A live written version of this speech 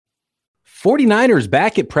49ers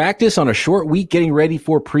back at practice on a short week getting ready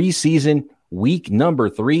for preseason week number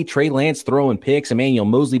 3. Trey Lance throwing picks, Emmanuel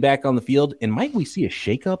Moseley back on the field, and might we see a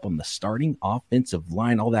shakeup on the starting offensive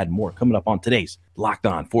line? All that and more coming up on today's Locked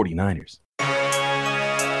On 49ers.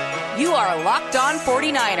 You are Locked On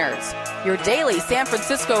 49ers, your daily San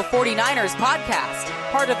Francisco 49ers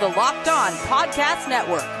podcast, part of the Locked On Podcast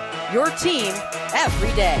Network, your team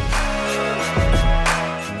every day.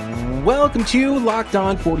 Welcome to Locked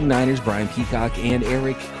On 49ers. Brian Peacock and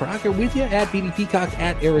Eric Crocker with you at BB Peacock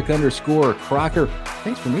at Eric_Crocker.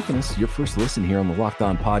 Thanks for making us your first listen here on the Locked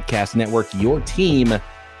On Podcast Network, your team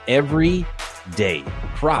every day.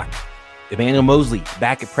 Croc, Emmanuel Moseley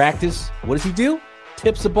back at practice. What does he do?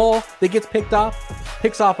 Tips a ball that gets picked off,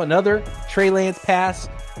 picks off another Trey Lance pass.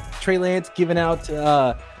 Trey Lance giving out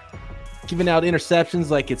interceptions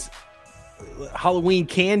like it's Halloween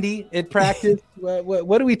candy at practice.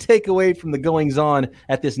 What do we take away from the goings on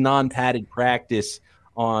at this non-padded practice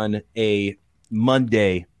on a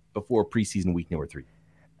Monday before preseason week number 3?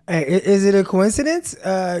 Hey, is it a coincidence?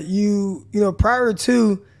 Prior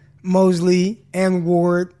to Moseley and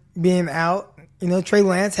Ward being out, Trey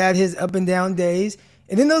Lance had his up and down days.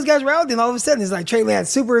 And then those guys were out, then all of a sudden it's like Trey Lance,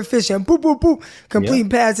 super efficient, boop, boop, boop, completing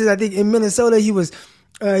passes. I think in Minnesota he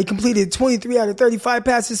completed 23 out of 35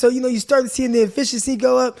 passes. So, you started seeing the efficiency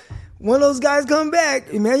go up. One of those guys come back,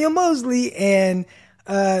 Emmanuel Moseley, and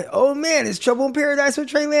it's trouble in paradise with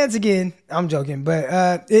Trey Lance again. I'm joking, but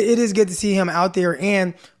it is good to see him out there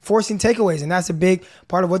and forcing takeaways, and that's a big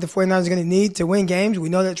part of what the 49ers are going to need to win games. We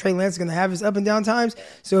know that Trey Lance is going to have his up and down times,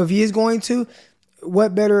 so if he is going to,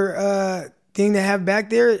 what better thing to have back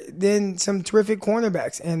there than some terrific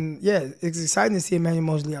cornerbacks? And, yeah, it's exciting to see Emmanuel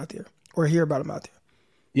Moseley out there or hear about him out there.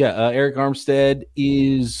 Yeah, Eric Armstead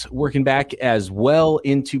is working back as well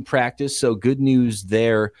into practice, so good news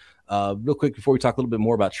there. Real quick, before we talk a little bit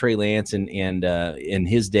more about Trey Lance and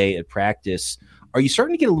his day at practice, are you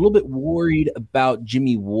starting to get a little bit worried about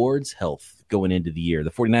Jimmy Ward's health going into the year?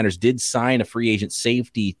 The 49ers did sign a free agent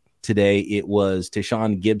safety today. It was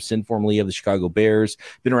Tashawn Gibson, formerly of the Chicago Bears,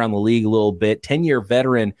 been around the league a little bit, 10-year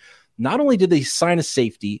veteran. Not only did they sign a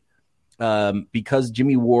safety, because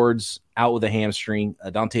Jimmy Ward's out with a hamstring,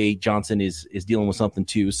 Dante Johnson is dealing with something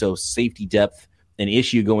too. So safety depth, an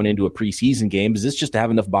issue going into a preseason game. Is this just to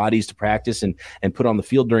have enough bodies to practice and put on the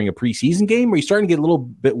field during a preseason game? Or are you starting to get a little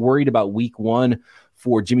bit worried about week 1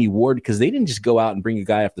 for Jimmy Ward? Because they didn't just go out and bring a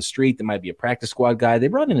guy off the street that might be a practice squad guy. They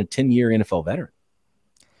brought in a 10-year NFL veteran.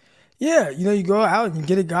 Yeah, you go out and you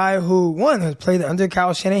get a guy who, one, has played under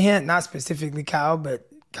Kyle Shanahan, not specifically Kyle, but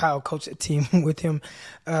Kyle coached a team with him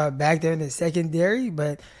back there in the secondary,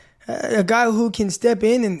 but a guy who can step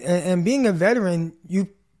in and being a veteran, you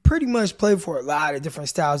pretty much play for a lot of different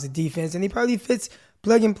styles of defense, and he probably fits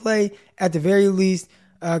plug and play at the very least,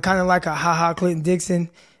 kind of like a Ha-Ha Clinton Dixon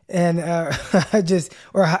and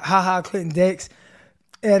Ha-Ha Clinton Dix.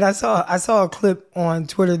 And I saw a clip on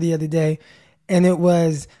Twitter the other day, and it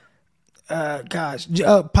was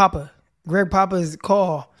Greg Papa's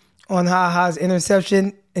call on Ha-Ha's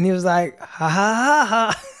interception. And he was like, ha, ha,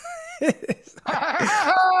 ha, ha.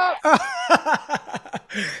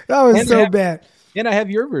 That was so bad. And I have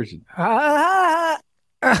your version. Ha,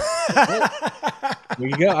 ha. There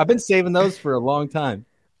you go. I've been saving those for a long time.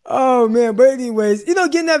 Oh, man. But anyways,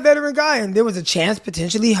 getting that veteran guy, and there was a chance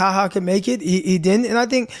potentially Ha-Ha could make it. He didn't. And I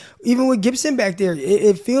think even with Gibson back there,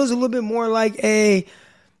 it feels a little bit more like a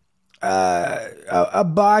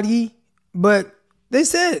body. But they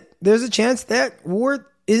said there's a chance that Ward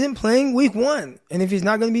isn't playing week 1. And if he's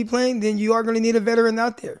not going to be playing, then you are going to need a veteran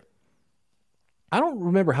out there. I don't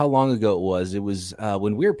remember how long ago it was. It was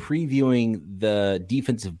when we were previewing the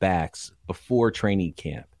defensive backs before training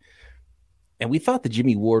camp. And we thought that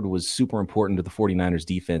Jimmy Ward was super important to the 49ers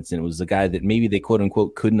defense. And it was the guy that maybe they quote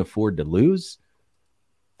unquote couldn't afford to lose.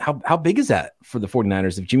 How big is that for the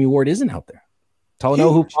 49ers if Jimmy Ward isn't out there?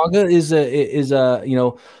 Talanoa Hufanga is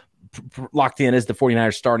locked in as the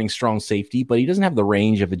 49ers starting strong safety, but he doesn't have the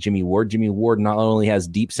range of a Jimmy Ward. Jimmy Ward not only has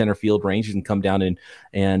deep center field range, he can come down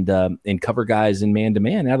and cover guys in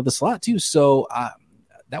man-to-man out of the slot too. So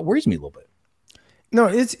that worries me a little bit. No,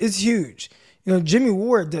 it's huge. Jimmy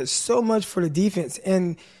Ward does so much for the defense,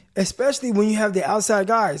 and especially when you have the outside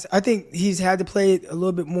guys. I think he's had to play it a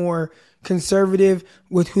little bit more conservative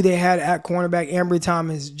with who they had at cornerback, Ambry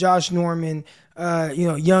Thomas, Josh Norman,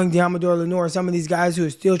 young Diamador Lenore, some of these guys who are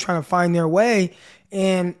still trying to find their way.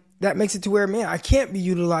 And that makes it to where, man, I can't be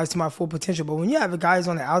utilized to my full potential. But when you have guys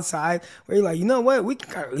on the outside where you're like, you know what, we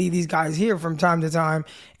can kind of leave these guys here from time to time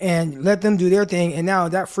and let them do their thing. And now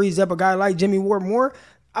that frees up a guy like Jimmy Ward more.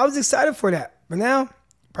 I was excited for that. But now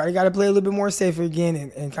probably got to play a little bit more safer again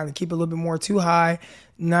and kind of keep a little bit more too high,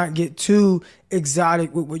 not get too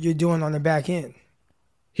exotic with what you're doing on the back end.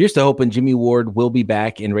 Here's to hoping Jimmy Ward will be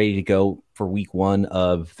back and ready to go for week 1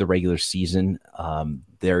 of the regular season.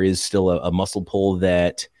 There is still a muscle pull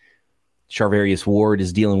that Charvarius Ward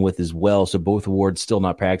is dealing with as well. So both Wards still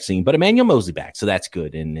not practicing, but Emmanuel Moseley back. So that's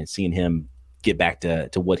good. And seeing him get back to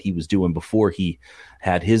what he was doing before he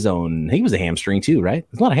had his own, he was a hamstring too, right?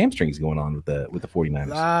 There's a lot of hamstrings going on with the 49ers.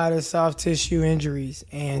 A lot of soft tissue injuries.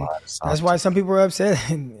 And that's why some people are upset.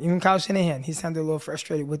 And even Kyle Shanahan, he sounded a little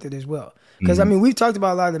frustrated with it as well. Because, I mean, we've talked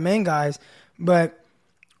about a lot of the main guys, but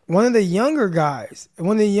one of the younger guys,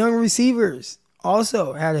 one of the young receivers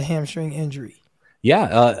also had a hamstring injury.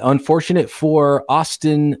 Yeah, unfortunate for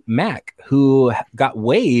Austin Mack, who got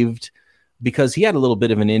waived because he had a little bit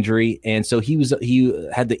of an injury, and so he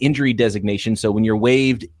had the injury designation. So when you're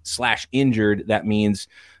waived / injured, that means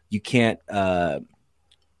you can't.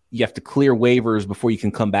 You have to clear waivers before you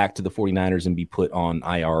can come back to the 49ers and be put on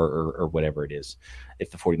IR or whatever it is.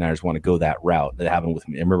 If the 49ers want to go that route, that happened with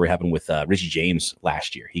me. I remember it happened with Richie James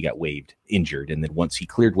last year. He got waived, injured, and then once he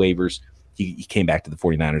cleared waivers, he came back to the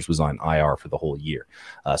 49ers, was on IR for the whole year.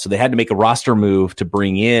 So they had to make a roster move to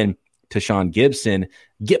bring in Tashaun Gibson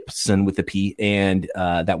with the P, and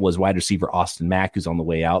that was wide receiver Austin Mack, who's on the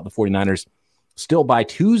way out. The 49ers still by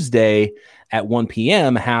Tuesday at 1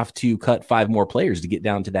 p.m. have to cut 5 more players to get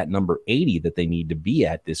down to that number 80 that they need to be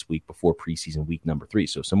at this week before preseason week number 3.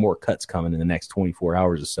 So some more cuts coming in the next 24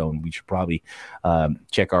 hours or so, and we should probably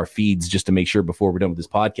check our feeds just to make sure before we're done with this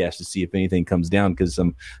podcast to see if anything comes down, because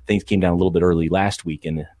some things came down a little bit early last week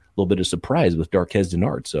and a little bit of surprise with Darqueze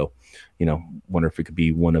Dennard. So, wonder if it could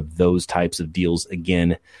be one of those types of deals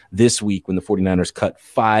again this week when the 49ers cut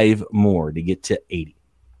 5 more to get to 80.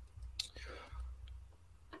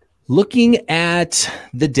 Looking at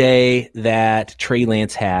the day that Trey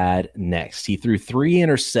Lance had next, he threw 3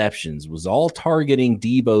 interceptions, was all targeting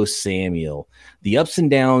Deebo Samuel. The ups and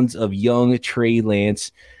downs of young Trey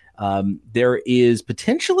Lance. There is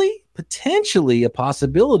potentially a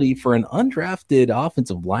possibility for an undrafted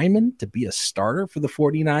offensive lineman to be a starter for the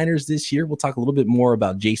 49ers this year. We'll talk a little bit more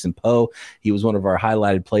about Jason Poe. He was one of our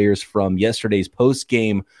highlighted players from yesterday's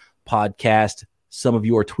post-game podcast. Some of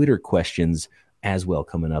your Twitter questions as well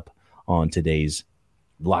coming up on today's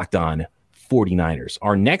Locked On 49ers.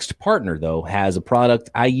 Our next partner, though, has a product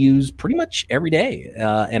I use pretty much every day.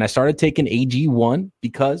 And I started taking AG1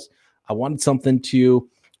 because I wanted something to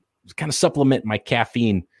kind of supplement my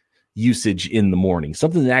caffeine usage in the morning,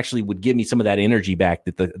 something that actually would give me some of that energy back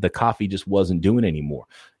that the coffee just wasn't doing anymore.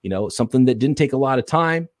 Something that didn't take a lot of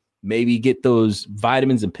time. Maybe get those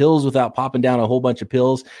vitamins and pills without popping down a whole bunch of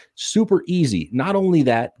pills. Super easy. Not only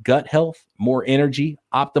that, gut health, more energy,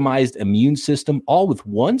 optimized immune system, all with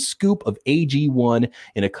 1 scoop of AG1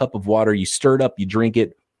 in a cup of water. You stir it up, you drink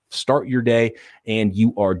it, start your day, and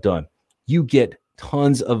you are done. You get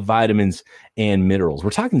tons of vitamins and minerals.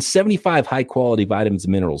 We're talking 75 high-quality vitamins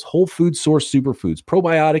and minerals, whole food source superfoods,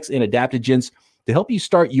 probiotics, and adaptogens to help you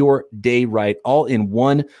start your day right, all in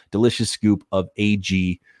 1 delicious scoop of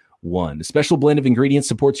AG1. A special blend of ingredients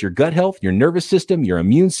supports your gut health, your nervous system, your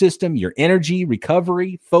immune system, your energy,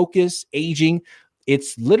 recovery, focus, aging.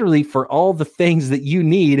 It's literally for all the things that you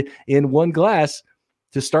need in 1 glass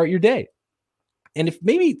to start your day. And if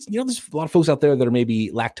maybe, there's a lot of folks out there that are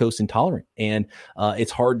maybe lactose intolerant, and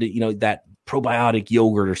it's hard to, that probiotic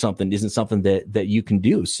yogurt or something isn't something that you can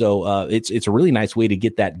do. So it's a really nice way to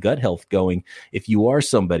get that gut health going if you are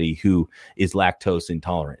somebody who is lactose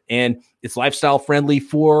intolerant. And it's lifestyle friendly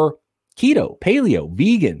for keto, paleo,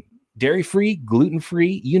 vegan, dairy-free,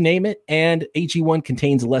 gluten-free, you name it. And AG1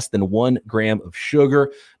 contains less than 1 gram of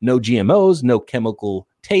sugar, no GMOs, no chemical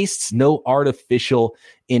tastes, no artificial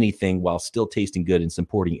anything, while still tasting good and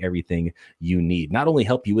supporting everything you need. Not only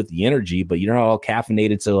help you with the energy, but you're not all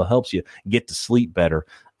caffeinated, so it helps you get to sleep better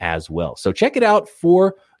as well. So check it out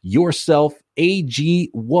for yourself,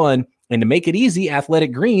 AG1. And to make it easy,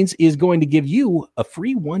 Athletic Greens is going to give you a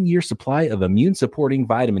free 1-year supply of immune-supporting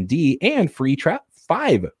vitamin D and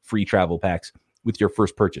 5 free travel packs with your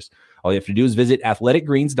first purchase. All you have to do is visit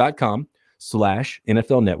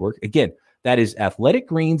athleticgreens.com/NFL Network. Again, that is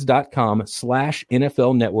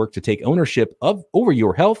athleticgreens.com/NFL Network to take ownership over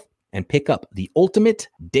your health and pick up the ultimate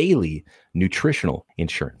daily nutritional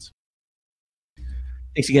insurance.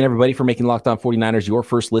 Thanks again, everybody, for making Locked On 49ers your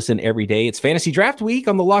first listen every day. It's Fantasy Draft Week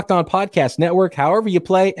on the Locked On Podcast Network. However you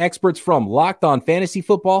play, experts from Locked On Fantasy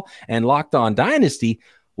Football and Locked On Dynasty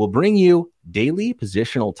will bring you daily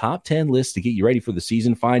positional top 10 lists to get you ready for the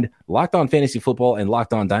season. Find Locked On Fantasy Football and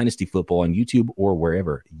Locked On Dynasty Football on YouTube or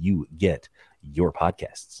wherever you get your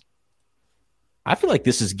podcasts. I feel like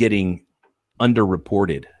this is getting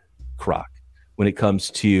underreported, Croc, when it comes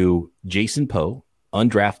to Jason Poe,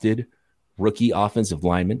 undrafted rookie offensive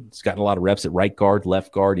lineman. He's gotten a lot of reps at right guard,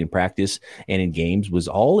 left guard in practice and in games, was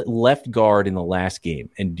all at left guard in the last game.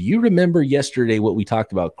 And do you remember yesterday what we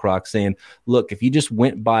talked about, Croc, saying, look, if you just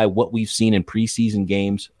went by what we've seen in preseason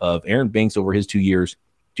games of Aaron Banks over his 2 years,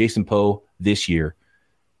 Jason Poe this year,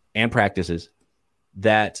 and practices,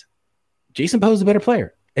 that Jason Poe is a better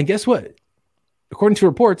player. And guess what? According to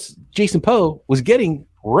reports, Jason Poe was getting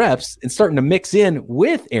reps and starting to mix in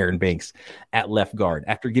with Aaron Banks at left guard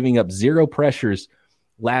after giving up 0 pressures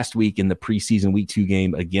last week in the preseason week 2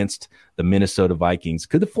 game against the Minnesota Vikings.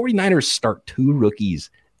 Could the 49ers start 2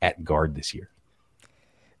 rookies at guard this year?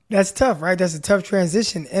 That's tough, right? That's a tough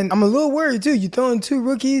transition. And I'm a little worried, too. You're throwing 2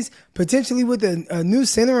 rookies, potentially with a new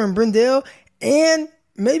center in Brindell, and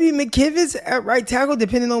maybe McKivitz at right tackle,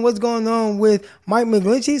 depending on what's going on with Mike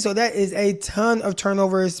McGlinchey. So that is a ton of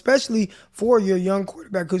turnover, especially for your young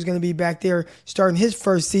quarterback who's going to be back there starting his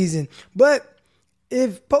first season. But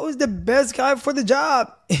if Poe is the best guy for the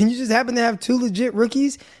job and you just happen to have 2 legit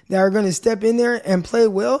rookies that are going to step in there and play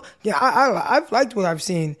well, yeah, I've liked what I've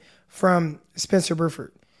seen from Spencer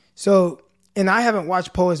Burford. So, and I haven't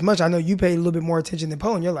watched Poe as much. I know you paid a little bit more attention than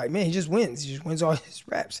Poe, and you're like, man, he just wins. He just wins all his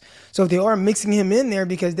reps. So if they are mixing him in there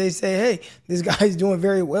because they say, hey, this guy's doing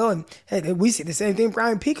very well, and hey, we see the same thing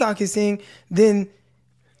Brian Peacock is seeing, then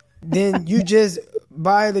you just,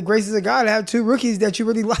 by the graces of God, have 2 rookies that you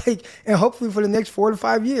really like, and hopefully for the next 4 to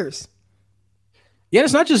 5 years. Yeah,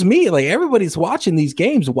 it's not just me. Like, everybody's watching these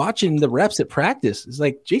games, watching the reps at practice. It's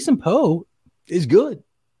like Jason Poe is good.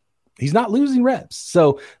 He's not losing reps.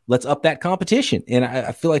 So let's up that competition. And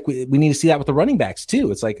I feel like we need to see that with the running backs too.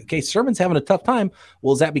 It's like, okay, Sermon's having a tough time.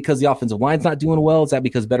 Well, is that because the offensive line's not doing well? Is that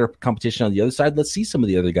because better competition on the other side? Let's see some of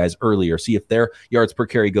the other guys earlier, see if their yards per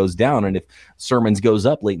carry goes down. And if Sermon's goes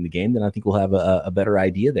up late in the game, then I think we'll have a better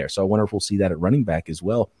idea there. So I wonder if we'll see that at running back as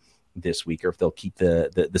well this week, or if they'll keep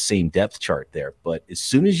the same depth chart there. But as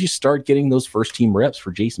soon as you start getting those first team reps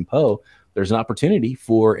for Jason Poe, there's an opportunity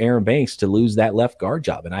for Aaron Banks to lose that left guard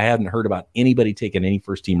job. And I haven't heard about anybody taking any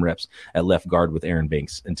first team reps at left guard with Aaron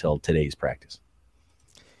Banks until today's practice.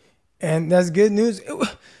 And that's good news.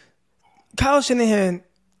 Kyle Shanahan,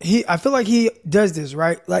 I feel like he does this,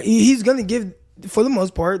 right? Like he's going to give, for the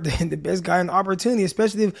most part, the best guy an opportunity,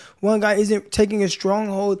 especially if one guy isn't taking a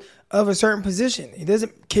stronghold of a certain position. He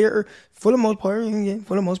doesn't care, for the most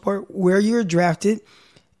part, where you're drafted.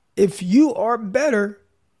 If you are better,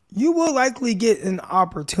 you will likely get an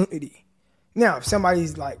opportunity. Now, if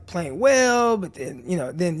somebody's like playing well, but then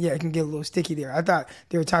it can get a little sticky there. I thought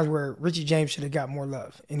there were times where Richie James should have got more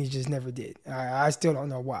love, and he just never did. I still don't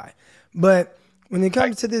know why. But when it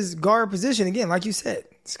comes to this guard position, again, like you said,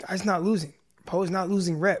 this guy's not losing. Poe's not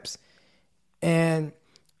losing reps. And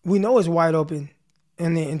we know it's wide open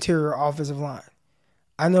in the interior offensive line.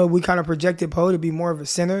 I know we kind of projected Poe to be more of a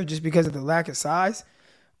center just because of the lack of size.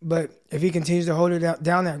 But if he continues to hold it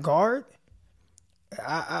down that guard,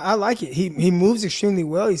 I like it. He moves extremely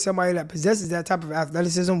well. He's somebody that possesses that type of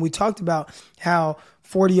athleticism. We talked about how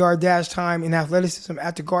 40-yard dash time and athleticism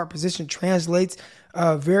at the guard position translates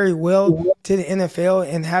very well to the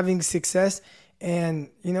NFL and having success. And,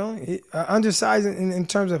 undersized in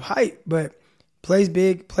terms of height, but plays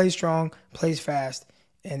big, plays strong, plays fast,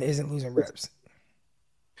 and isn't losing reps.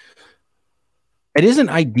 It isn't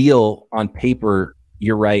ideal on paper,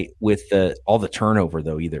 you're right, with all the turnover,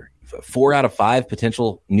 though, either. 4 out of 5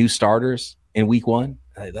 potential new starters in week 1.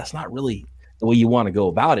 That's not really the way you want to go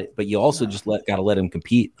about it, but you also just got to let him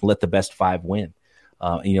compete and let the best 5 win.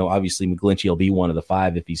 Obviously McGlinchey will be one of the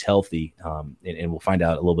 5 if he's healthy, and we'll find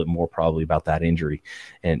out a little bit more probably about that injury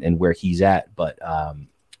and where he's at. But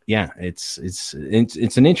it's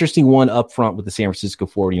an interesting one up front with the San Francisco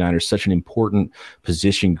 49ers, such an important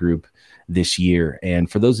position group this year. And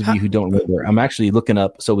for those of you who don't remember, I'm actually looking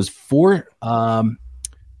up. So it was 4.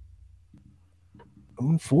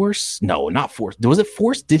 No, not 4. Was it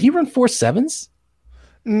 4? Did he run 4.7s?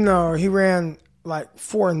 No, he ran like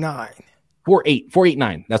 4.9.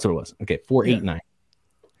 4.8.9. That's what it was. Okay, 4.8.9.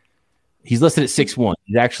 He's listed at 6'1".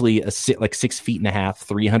 He's actually 6 feet and a half,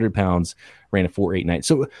 300 pounds, ran a 4.8.9.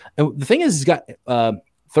 So the thing is, he's got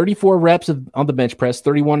 34 reps on the bench press,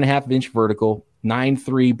 31.5 inch vertical,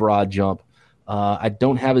 9.3 broad jump. I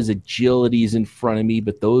don't have his agilities in front of me,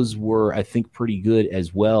 but those were, I think, pretty good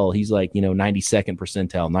as well. He's like, 92nd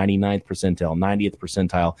percentile, 99th percentile, 90th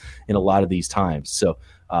percentile in a lot of these times. So,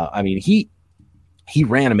 he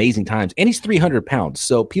ran amazing times, and he's 300 pounds.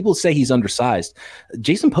 So people say he's undersized.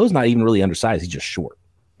 Jason Poe's not even really undersized. He's just short.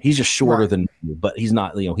 He's just shorter than you, but he's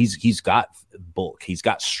not, he's got bulk. He's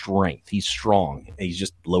got strength. He's strong. He's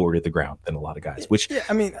just lower to the ground than a lot of guys, which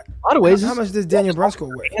I mean, a lot of ways. How much does Daniel Brunskill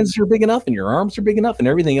weigh? Your hands are big enough and your arms are big enough and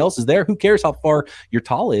everything else is there. Who cares how far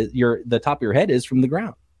the top of your head is from the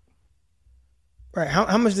ground? Right.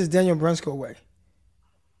 How much does Daniel Brunskill weigh?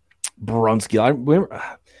 Brunskill. I remember.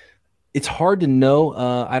 It's hard to know.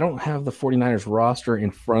 I don't have the 49ers roster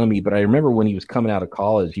in front of me, but I remember when he was coming out of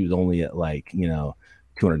college, he was only at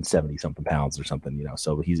 270 something pounds or something,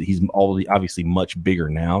 so he's obviously much bigger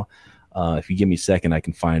now. If you give me a second, I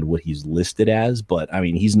can find what he's listed as, but I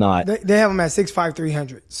mean, he's not. They have him at 6'5",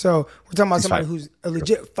 300. So we're talking about somebody who's a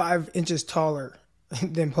legit 5 inches taller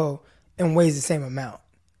than Poe and weighs the same amount.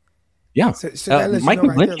 Yeah. So that lets Mike you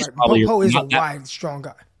know right McGlinchey's there, probably Poe is a wide, strong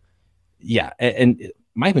guy. Yeah, and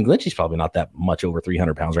Mike McGlinchey's probably not that much over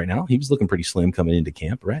 300 pounds right now. He was looking pretty slim coming into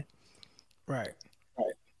camp, right? Right.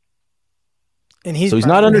 And he's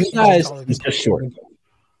not undersized. He's just short.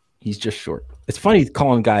 He's just short. It's funny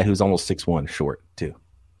calling a guy who's almost 6'1" short too.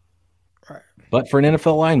 Right. But for an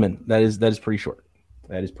NFL lineman, that is pretty short.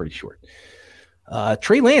 That is pretty short.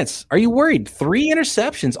 Trey Lance, are you worried? 3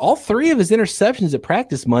 interceptions. All 3 of his interceptions at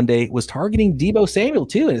practice Monday was targeting Deebo Samuel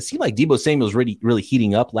too, and it seemed like Deebo Samuel was really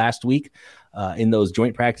heating up last week in those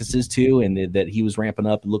joint practices too, and that he was ramping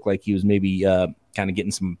up. It looked like he was maybe kind of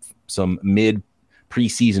getting some mid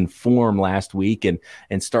preseason form last week and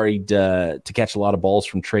started to catch a lot of balls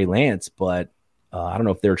from Trey Lance, but I don't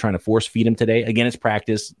know if they were trying to force feed him today. Again, it's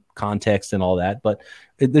practice, context, and all that, but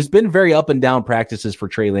there's been very up and down practices for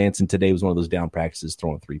Trey Lance, and today was one of those down practices,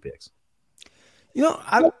 throwing 3 picks.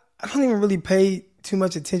 I don't even really pay too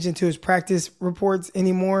much attention to his practice reports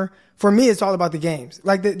anymore. For me, it's all about the games.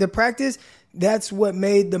 Like the practice, that's what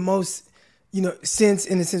made the most sense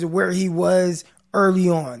in the sense of where he was early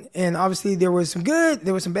on. And obviously there was some good,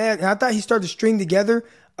 there was some bad. And I thought he started to string together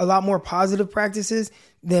a lot more positive practices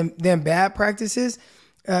than bad practices.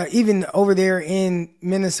 Even over there in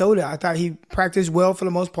Minnesota, I thought he practiced well for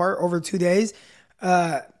the most part over 2 days.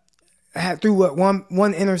 Had threw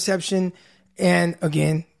one interception, and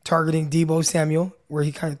again targeting Deebo Samuel, where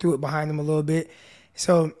he kind of threw it behind him a little bit.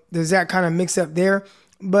 So there's that kind of mix up there.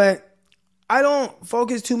 But I don't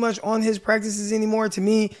focus too much on his practices anymore. To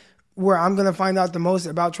me, where I'm going to find out the most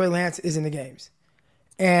about Trey Lance is in the games.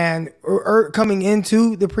 And coming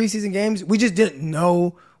into the preseason games, we just didn't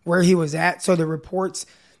know where he was at. So the reports,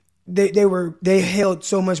 they held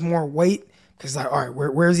so much more weight because all right,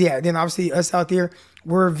 where is he at? Then obviously us out there,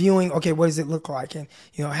 we're viewing, okay, what does it look like? And,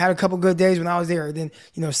 I had a couple good days when I was there. Then,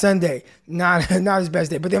 Sunday, not his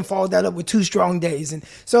best day, but then followed that up with 2 strong days. And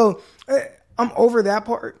so I'm over that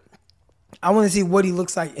part. I want to see what he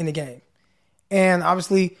looks like in the game. And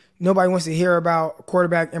obviously, nobody wants to hear about a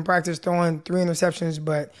quarterback in practice throwing 3 interceptions,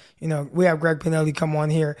 but, we have Greg Pinelli come on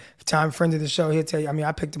here, friend of the show. He'll tell you,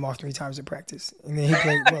 I picked him off 3 times in practice, and then he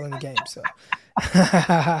played well in the game. So,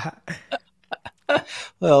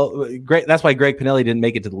 well, great. That's why Greg Pinelli didn't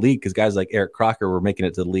make it to the league, because guys like Eric Crocker were making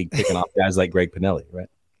it to the league, picking off guys like Greg Pinelli, right?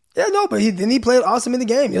 Yeah, no, but he played awesome in the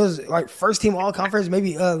game. It was like first team all conference,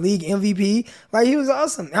 maybe league MVP. Like, he was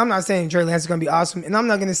awesome. I'm not saying Trey Lance is going to be awesome, and I'm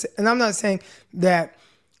not saying that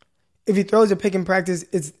if he throws a pick in practice,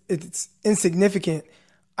 it's insignificant.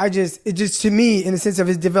 It just to me, in the sense of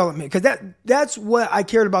his development, because that's what I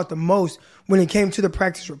cared about the most when it came to the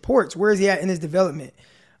practice reports. Where is he at in his development?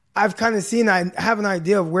 I've kind of seen, I have an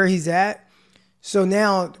idea of where he's at. So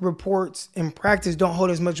now the reports in practice don't hold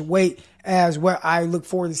as much weight as what I look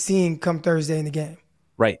forward to seeing come Thursday in the game.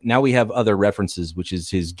 Right. Now we have other references, which is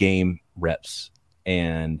his game reps.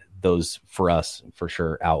 And those for us for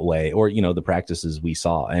sure outweigh, or, the practices we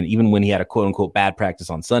saw. And even when he had a quote unquote bad practice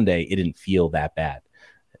on Sunday, it didn't feel that bad.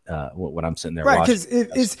 When I'm sitting there, right? Because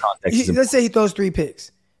let's say he throws 3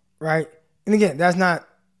 picks, right? And again, that's not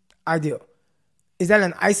ideal. Is that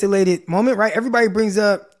an isolated moment, right? Everybody brings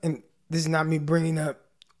up, and this is not me bringing up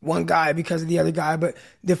one guy because of the other guy, but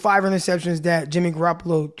the 5 interceptions that Jimmy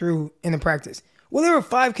Garoppolo threw in the practice. Well, there were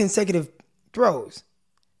 5 consecutive throws.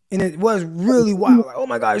 And it was really wild. Like, oh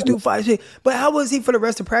my God, he's threw 5 picks. But how was he for the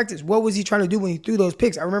rest of practice? What was he trying to do when he threw those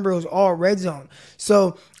picks? I remember it was all red zone.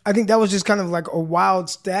 So I think that was just kind of like a wild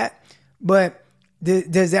stat. But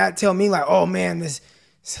does that tell me like, oh man, this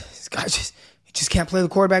guy just can't play the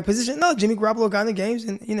quarterback position? No, Jimmy Garoppolo got in the games,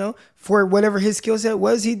 and for whatever his skill set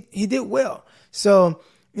was, he did well. So,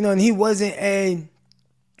 and he wasn't I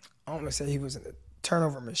don't want to say he wasn't a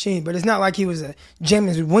turnover machine, but it's not like he was a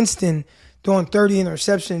Jameis Winston throwing 30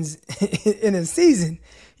 interceptions in a season,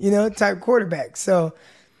 type quarterback. So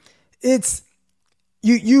it's,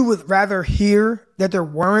 you would rather hear that there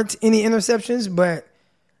weren't any interceptions, but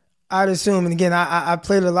I'd assume, and again, I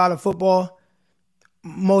played a lot of football.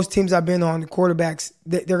 Most teams I've been on, the quarterbacks,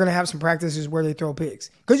 they're going to have some practices where they throw picks.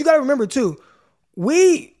 Because you got to remember, too,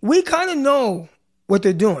 we kind of know what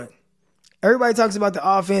they're doing. Everybody talks about the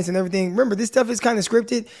offense and everything. Remember, this stuff is kind of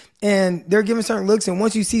scripted, and they're giving certain looks. And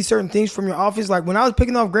once you see certain things from your offense, like when I was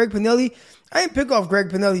picking off Greg Pinelli, I didn't pick off Greg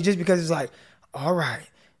Pinelli just because it's like, all right,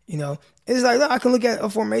 It's like, look, I can look at a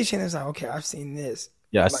formation. It's like, okay, I've seen this.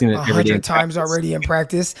 Yeah, I've seen it 100 times already in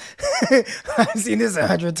practice. I've seen this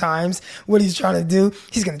 100 times. What he's trying to do,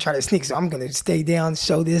 he's going to try to sneak. So I'm going to stay down,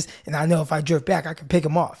 show this, and I know if I drift back, I can pick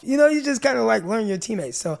him off. You just kind of like learn your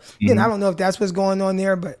teammates. So again, I don't know if that's what's going on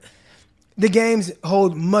there, but the games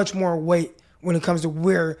hold much more weight when it comes to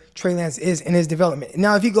where Trey Lance is in his development.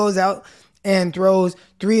 Now, if he goes out and throws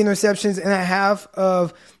 3 interceptions and a half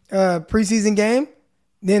of preseason game,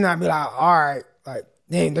 then I'd be like, all right, like,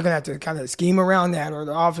 dang, they're going to have to kind of scheme around that, or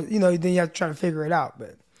the offense, then you have to try to figure it out.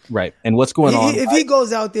 But right. And what's going on? If he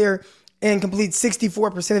goes out there and completes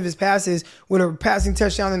 64% of his passes with a passing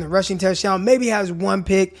touchdown and a rushing touchdown, maybe has 1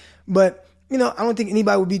 pick, but, I don't think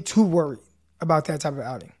anybody would be too worried about that type of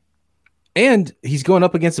outing. And he's going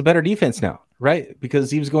up against a better defense now, right? Because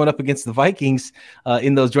he was going up against the Vikings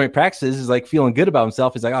in those joint practices. He's like feeling good about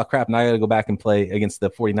himself. He's like, oh, crap, now I got to go back and play against the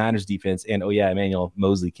 49ers defense. And, oh, yeah, Emmanuel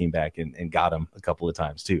Moseley came back and got him a couple of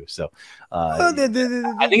times too. So I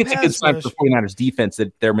think it's a good sign for the 49ers defense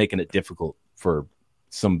that they're making it difficult for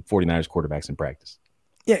some 49ers quarterbacks in practice.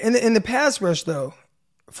 Yeah, and the pass rush, though,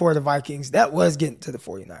 for the Vikings, that was getting to the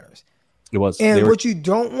 49ers. It was. And what you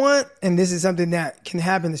don't want, and this is something that can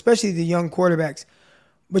happen, especially the young quarterbacks,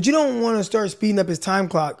 but you don't want to start speeding up his time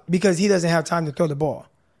clock because he doesn't have time to throw the ball.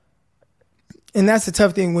 And that's the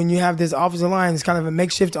tough thing when you have this offensive line. It's kind of a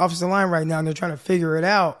makeshift offensive line right now, and they're trying to figure it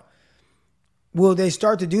out. Will they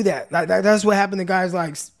start to do that? That's what happened to guys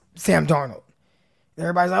like Sam Darnold.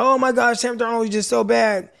 Everybody's like, oh, my gosh, Sam Darnold is just so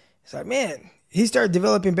bad. It's like, man, he started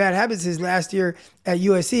developing bad habits his last year at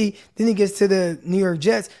USC. Then he gets to the New York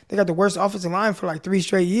Jets. They got the worst offensive line for like 3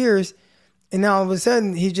 straight years. And now all of a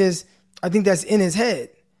sudden, I think that's in his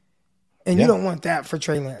head. And you don't want that for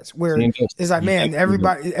Trey Lance, where it's like, man,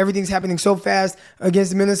 everything's happening so fast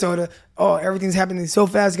against Minnesota. Oh, everything's happening so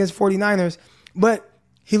fast against 49ers. But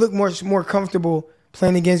he looked more comfortable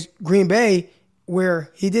playing against Green Bay,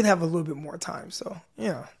 where he did have a little bit more time. So,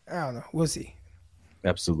 I don't know. We'll see.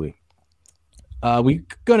 Absolutely. We're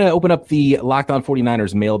going to open up the Locked On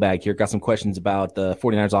 49ers mailbag here. Got some questions about the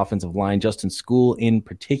 49ers offensive line, Justin Skule in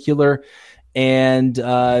particular, and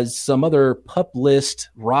some other PUP list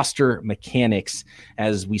roster mechanics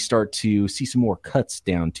as we start to see some more cuts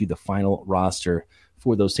down to the final roster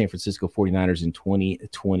for those San Francisco 49ers in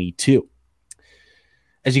 2022.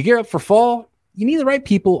 As you gear up for fall, you need the right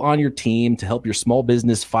people on your team to help your small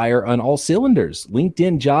business fire on all cylinders.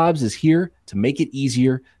 LinkedIn Jobs is here to make it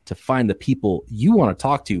easier to find the people you want to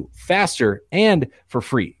talk to faster and for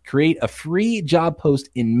free. Create a free job post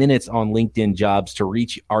in minutes on LinkedIn Jobs to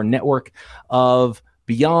reach our network of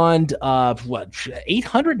beyond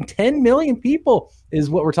 810 million people is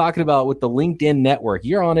what we're talking about with the LinkedIn network.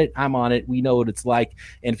 You're on it. I'm on it. We know what it's like.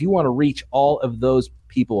 And if you want to reach all of those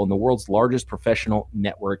people in the world's largest professional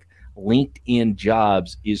network, LinkedIn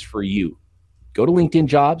Jobs is for you. Go to LinkedIn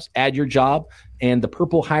Jobs, add your job and the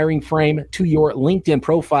purple hiring frame to your LinkedIn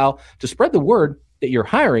profile to spread the word that you're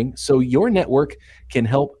hiring so your network can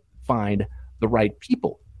help find the right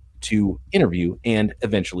people to interview and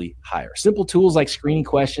eventually hire. Simple tools like screening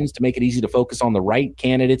questions to make it easy to focus on the right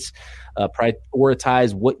candidates,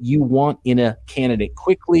 prioritize what you want in a candidate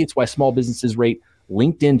quickly. It's why small businesses rate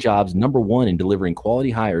LinkedIn Jobs #1 in delivering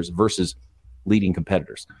quality hires versus leading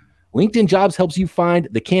competitors. LinkedIn Jobs helps you find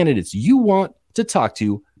the candidates you want to talk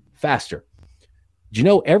to faster. Did you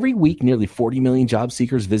know every week nearly 40 million job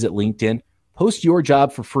seekers visit LinkedIn? Post your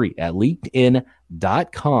job for free at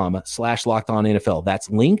linkedin.com/lockedonnfl. That's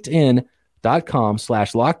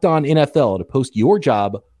linkedin.com/lockedonnfl to post your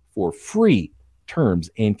job for free. Terms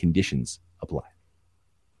and conditions apply.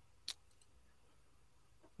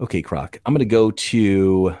 Okay, Croc, I'm going to go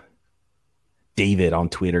to David on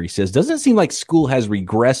Twitter. He says, doesn't it seem like Skule has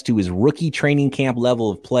regressed to his rookie training camp level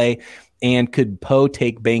of play? And could Poe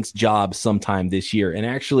take Banks' job sometime this year? And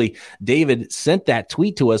actually, David sent that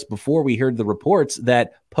tweet to us before we heard the reports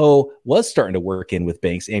that Poe was starting to work in with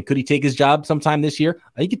Banks. And could he take his job sometime this year?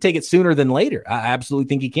 He could take it sooner than later. I absolutely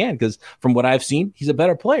think he can, because from what I've seen, he's a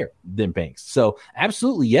better player than Banks. So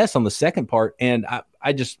absolutely yes on the second part. And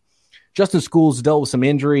Justin Skule's dealt with some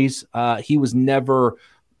injuries. He was never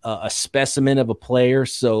a specimen of a player.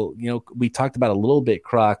 So, we talked about a little bit,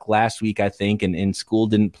 Croc, last week, I think, and Skule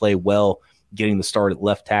didn't play well getting the start at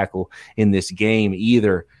left tackle in this game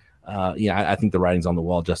either. I think the writing's on the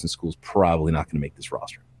wall. Justin School's probably not going to make this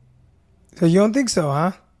roster. So you don't think so,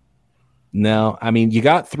 huh? No, I mean, you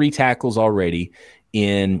got 3 tackles already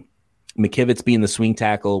in McKivitz being the swing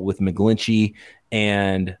tackle with McGlinchey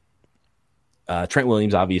and Trent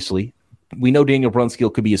Williams, obviously. We know Daniel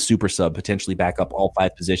Brunskill could be a super sub, potentially back up all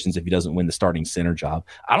 5 positions if he doesn't win the starting center job.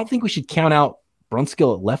 I don't think we should count out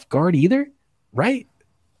Brunskill at left guard either, right?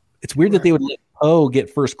 It's weird that they would let Poe get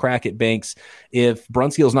first crack at Banks. If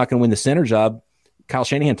Brunskill's not going to win the center job, Kyle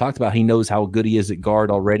Shanahan talked about he knows how good he is at guard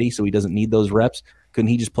already, so he doesn't need those reps. Couldn't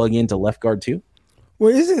he just plug into left guard too?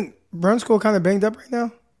 Well, isn't Brunskill kind of banged up right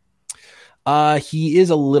now? He is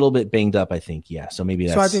a little bit banged up, I think. Yeah, so maybe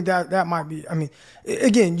that's. So I think that might be. I mean,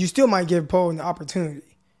 again, you still might give Poe an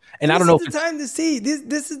opportunity. And I don't know if it's the time to see.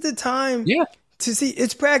 This is the time. Yeah. To see.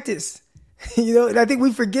 It's practice. And I think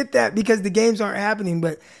we forget that because the games aren't happening.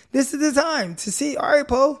 But this is the time to see. All right,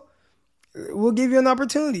 Poe, we'll give you an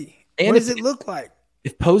opportunity. And what does it look like?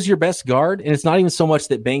 If Poe's your best guard, and it's not even so much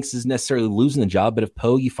that Banks is necessarily losing the job, but if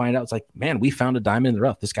Poe, you find out, it's like, man, we found a diamond in the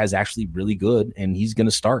rough. This guy's actually really good, and he's going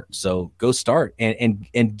to start. So go start and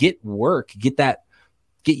get work, get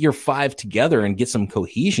your 5 together, and get some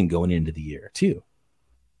cohesion going into the year too.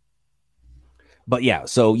 But yeah,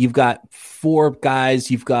 so you've got 4 guys.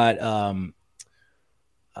 You've got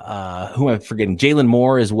who am I forgetting? Jalen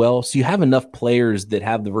Moore as well. So you have enough players that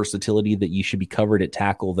have the versatility that you should be covered at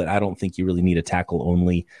tackle, that I don't think you really need a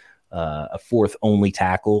 4th only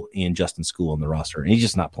tackle in Justin School on the roster. And he's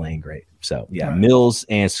just not playing great. So yeah, right. Mills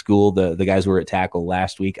and School, the guys who were at tackle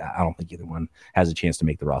last week, I don't think either one has a chance to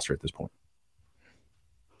make the roster at this point,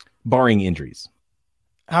 barring injuries.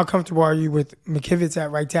 How comfortable are you with McKivitz at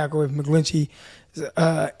right tackle if McGlinchey's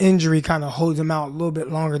injury kind of holds him out a little bit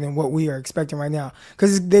longer than what we are expecting right now?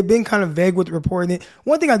 Because they've been kind of vague with reporting it.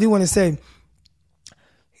 One thing I do want to say,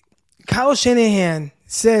 Kyle Shanahan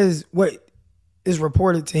says what is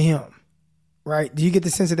reported to him, right? Do you get the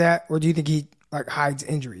sense of that, or do you think he hides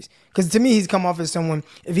injuries? Because to me, he's come off as someone,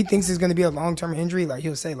 if he thinks it's going to be a long-term injury,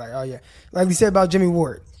 he'll say oh yeah, like we said about Jimmy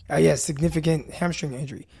Ward, oh yeah, significant hamstring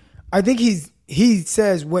injury. I think he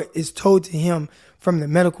says what is told to him from the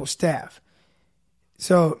medical staff.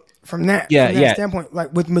 So from that standpoint,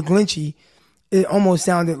 with McGlinchey, it almost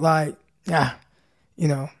sounded like, well, we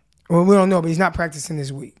don't know, but he's not practicing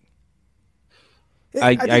this week.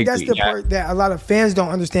 I think that's the part that a lot of fans don't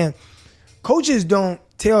understand. Coaches don't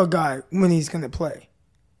tell a guy when he's going to play.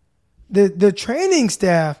 The training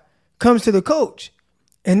staff comes to the coach,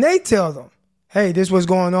 and they tell them, hey, this is what's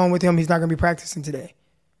going on with him. He's not going to be practicing today.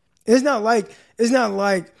 It's not like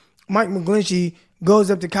Mike McGlinchey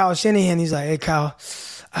goes up to Kyle Shanahan. He's like, hey, Kyle,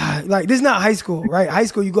 this is not high school, right? High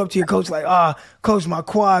school, you go up to your coach coach, my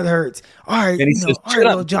quad hurts. All right, all right,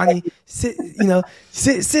 little Johnny,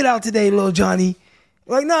 sit out today, little Johnny.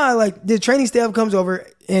 The training staff comes over,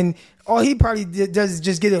 and all he probably does is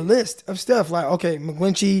just get a list of stuff. Okay,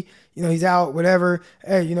 McGlinchey, he's out, whatever.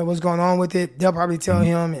 Hey, what's going on with it? They'll probably tell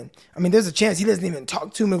him. And there's a chance he doesn't even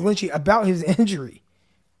talk to McGlinchey about his injury.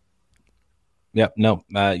 Yep. No,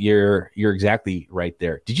 you're exactly right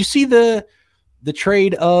there. Did you see the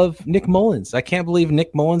trade of Nick Mullins? I can't believe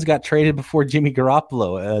Nick Mullins got traded before Jimmy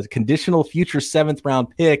Garoppolo, a conditional future 7th round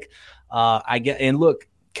pick. And look,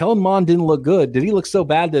 Kellen Mond didn't look good. Did he look so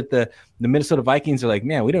bad that the Minnesota Vikings are like,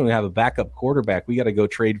 man, we don't even have a backup quarterback. We got to go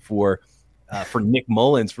trade for Nick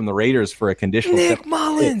Mullins from the Raiders for a conditional. Nick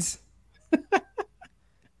Mullins.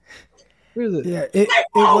 Where is it? Yeah, it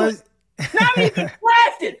was not even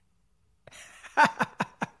drafted.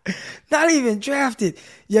 Not even drafted.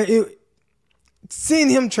 Yeah, seeing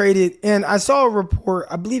him traded, and I saw a report,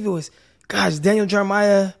 I believe it was, Daniel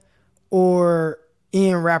Jeremiah or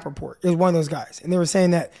Ian Rappaport. It was one of those guys. And they were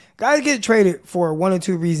saying that guys get traded for 1 or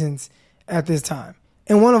 2 reasons at this time.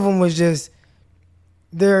 And one of them was just,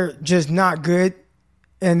 they're just not good,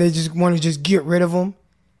 and they just want to just get rid of them.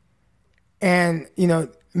 And,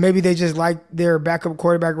 maybe they just like their backup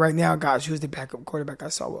quarterback right now. Gosh, who's the backup quarterback I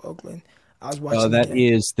saw with Oakland? I was watching. That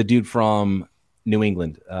is the dude from New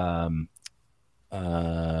England, from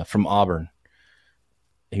Auburn.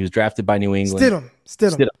 He was drafted by New England.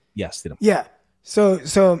 Stidham. Yeah, Stidham. Yeah. So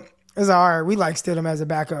it's all right. We like Stidham as a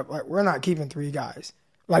backup. We're not keeping 3 guys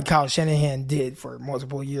like Kyle Shanahan did for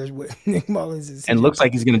multiple years with Nick Mullins. And looks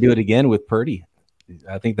like he's going to do it again with Purdy.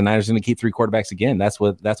 I think the Niners are going to keep 3 quarterbacks again. That's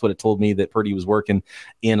what it told me, that Purdy was working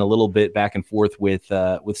in a little bit back and forth with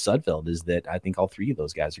Sudfeld, is that I think all 3 of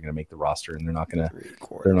those guys are going to make the roster, and they're not going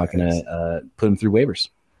to put them through waivers.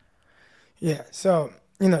 Yeah. So,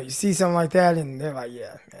 you see something like that, and they're like,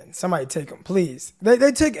 yeah, man, somebody take them, please.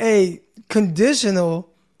 They took a conditional,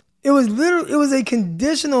 it was a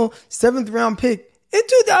conditional 7th round pick in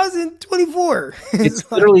 2024.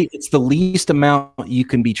 It's literally, it's the least amount you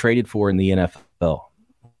can be traded for in the NFL,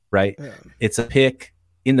 right? Yeah. It's a pick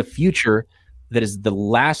in the future that is the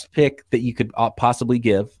last pick that you could possibly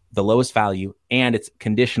give, the lowest value, and it's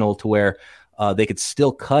conditional to where they could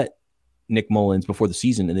still cut Nick Mullins before the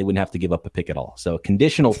season and they wouldn't have to give up a pick at all. So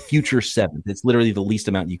conditional future 7th. It's literally the least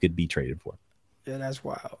amount you could be traded for. Yeah, that's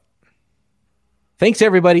wild. Thanks,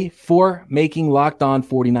 everybody, for making Locked On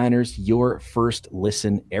 49ers your first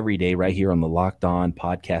listen every day right here on the Locked On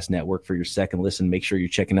Podcast Network. For your second listen, make sure you're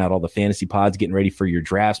checking out all the fantasy pods, getting ready for your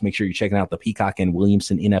drafts. Make sure you're checking out the Peacock and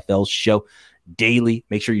Williamson NFL show daily.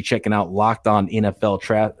 Make sure you're checking out Locked On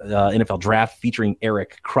NFL Draft featuring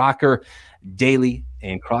Eric Crocker daily.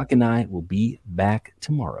 And Croc and I will be back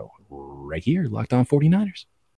tomorrow right here, Locked On 49ers.